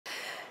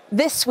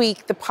This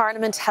week, the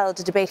Parliament held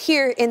a debate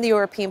here in the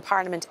European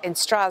Parliament in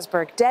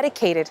Strasbourg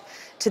dedicated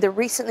to the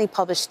recently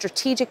published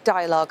strategic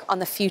dialogue on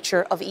the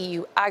future of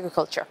EU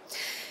agriculture.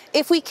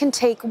 If we can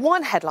take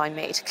one headline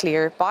made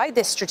clear by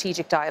this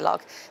strategic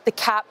dialogue, the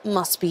CAP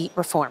must be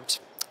reformed.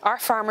 Our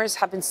farmers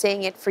have been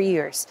saying it for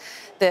years.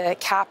 The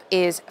CAP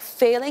is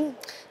failing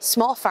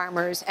small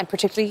farmers and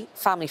particularly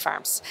family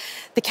farms.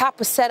 The CAP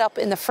was set up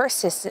in the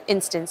first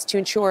instance to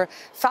ensure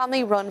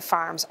family-run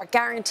farms are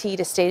guaranteed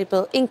a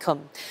stable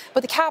income.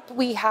 But the CAP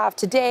we have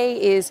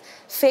today is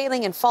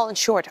failing and falling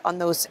short on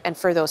those and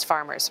for those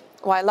farmers.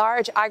 While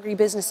large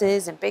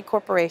agribusinesses and big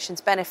corporations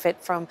benefit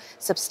from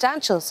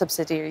substantial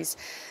subsidies,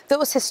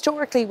 those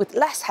historically with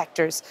less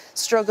hectares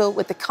struggle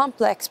with the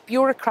complex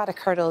bureaucratic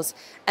hurdles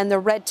and the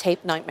red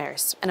tape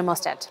nightmares. And I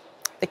must add,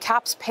 the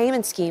CAP's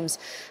payment schemes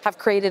have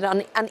created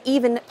an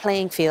uneven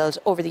playing field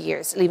over the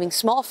years, leaving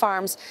small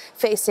farms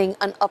facing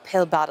an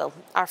uphill battle.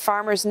 Our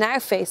farmers now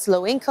face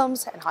low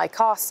incomes and high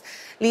costs,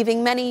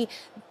 leaving many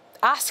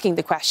asking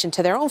the question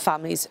to their own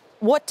families,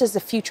 what does the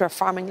future of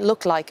farming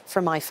look like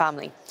for my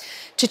family?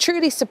 To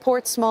truly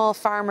support small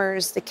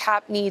farmers, the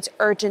CAP needs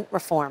urgent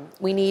reform.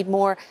 We need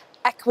more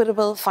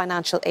equitable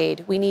financial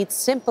aid. We need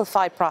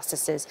simplified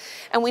processes,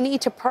 and we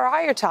need to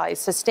prioritise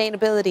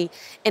sustainability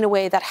in a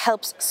way that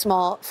helps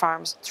small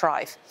farms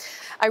thrive.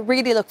 I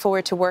really look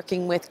forward to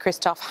working with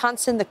Christoph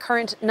Hansen, the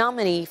current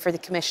nominee for the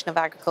Commission of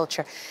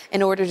Agriculture,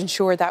 in order to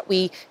ensure that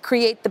we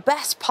create the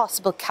best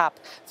possible CAP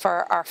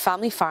for our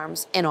family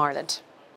farms in Ireland.